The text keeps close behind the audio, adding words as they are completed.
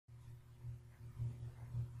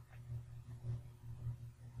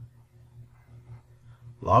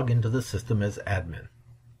Log into the system as admin.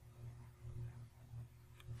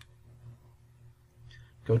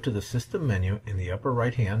 Go to the System menu in the upper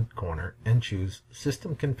right-hand corner and choose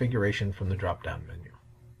System Configuration from the drop-down menu.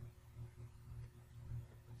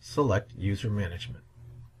 Select User Management.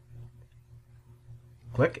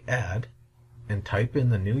 Click Add and type in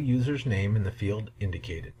the new user's name in the field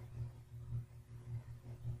indicated.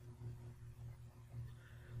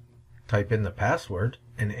 Type in the password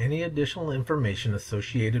and any additional information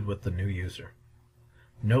associated with the new user.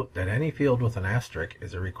 Note that any field with an asterisk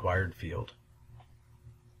is a required field.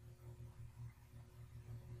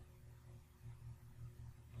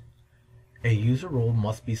 A user role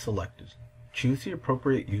must be selected. Choose the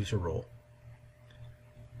appropriate user role.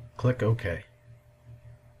 Click OK.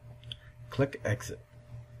 Click Exit.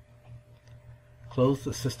 Close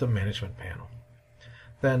the System Management panel.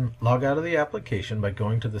 Then log out of the application by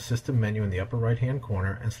going to the System menu in the upper right-hand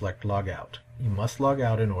corner and select Log Out. You must log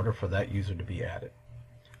out in order for that user to be added.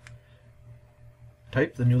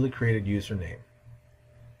 Type the newly created username.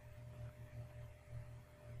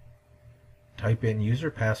 Type in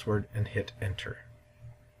user password and hit Enter.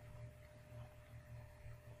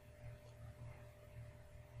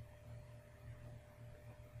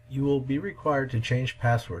 You will be required to change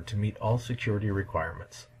password to meet all security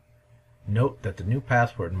requirements. Note that the new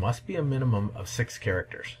password must be a minimum of 6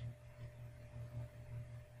 characters.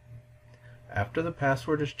 After the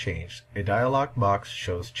password is changed, a dialog box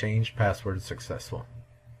shows Change Password Successful.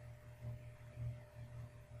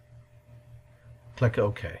 Click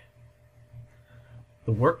OK.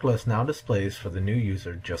 The work list now displays for the new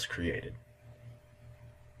user just created.